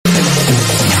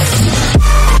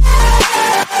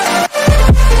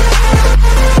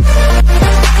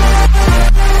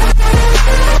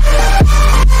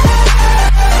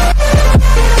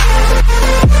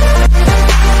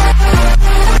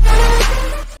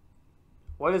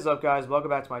What is up, guys? Welcome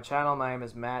back to my channel. My name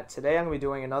is Matt. Today I'm going to be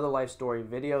doing another life story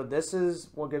video. This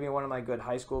will give me one of my good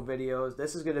high school videos.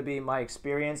 This is going to be my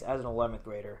experience as an 11th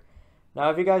grader.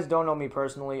 Now, if you guys don't know me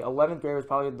personally, 11th grade was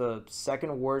probably the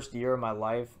second worst year of my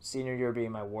life. Senior year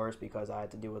being my worst because I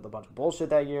had to deal with a bunch of bullshit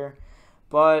that year.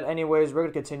 But anyways, we're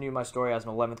going to continue my story as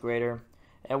an 11th grader.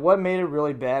 And what made it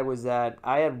really bad was that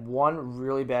I had one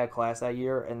really bad class that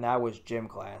year, and that was gym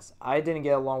class. I didn't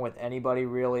get along with anybody,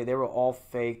 really. They were all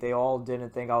fake. They all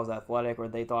didn't think I was athletic, or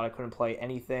they thought I couldn't play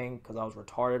anything because I was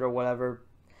retarded or whatever.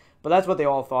 But that's what they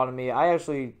all thought of me. I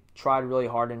actually tried really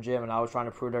hard in gym, and I was trying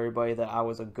to prove to everybody that I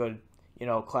was a good,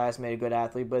 classmate, a good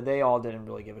athlete, but they all didn't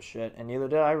really give a shit, and neither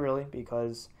did I really,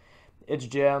 because it's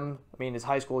gym. I mean, it's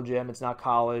high school gym. It's not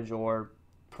college or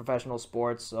professional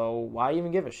sports, so why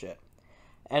even give a shit?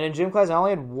 And in gym class, I only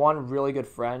had one really good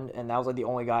friend, and that was like the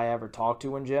only guy I ever talked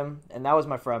to in gym, and that was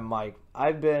my friend Mike.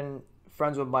 I've been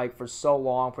friends with Mike for so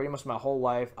long, pretty much my whole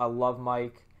life. I love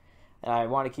Mike, and I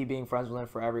want to keep being friends with him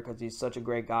forever because he's such a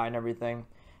great guy and everything.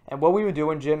 And what we would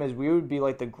do in gym is we would be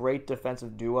like the great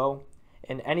defensive duo.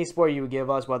 In any sport you would give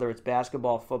us, whether it's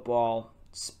basketball, football,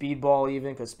 speedball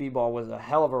even, because speedball was a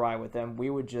hell of a ride with them, we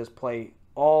would just play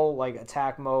all like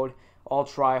attack mode, all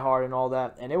try hard and all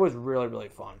that, and it was really, really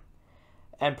fun.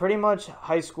 And pretty much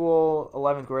high school,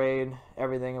 11th grade,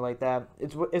 everything like that.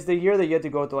 It's the year that you have to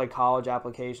go through like college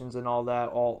applications and all that,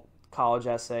 all college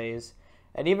essays.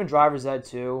 And even driver's ed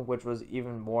too, which was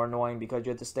even more annoying because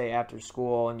you had to stay after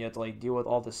school and you had to like deal with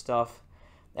all this stuff.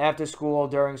 After school,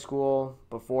 during school,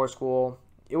 before school.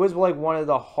 It was like one of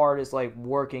the hardest like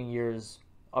working years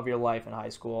of your life in high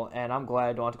school. And I'm glad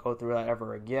I don't have to go through that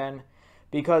ever again.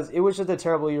 Because it was just a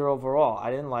terrible year overall. I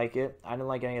didn't like it. I didn't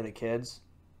like any of the kids.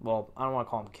 Well, I don't want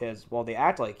to call them kids. Well, they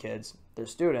act like kids. They're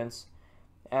students.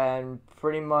 And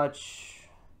pretty much,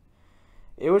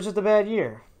 it was just a bad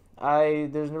year.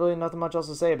 There's really nothing much else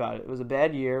to say about it. It was a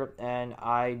bad year, and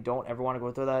I don't ever want to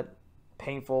go through that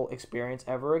painful experience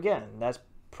ever again. That's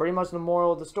pretty much the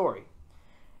moral of the story.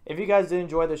 If you guys did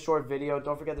enjoy this short video,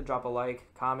 don't forget to drop a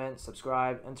like, comment,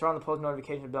 subscribe, and turn on the post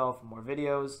notification bell for more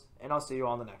videos. And I'll see you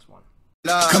all in the next one.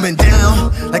 Coming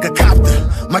down like a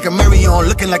copter, Michael Murray on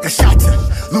looking like a shotter,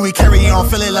 Louis Carry on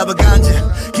feeling like a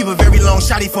ganja, keep a very long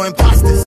shotty for imposters.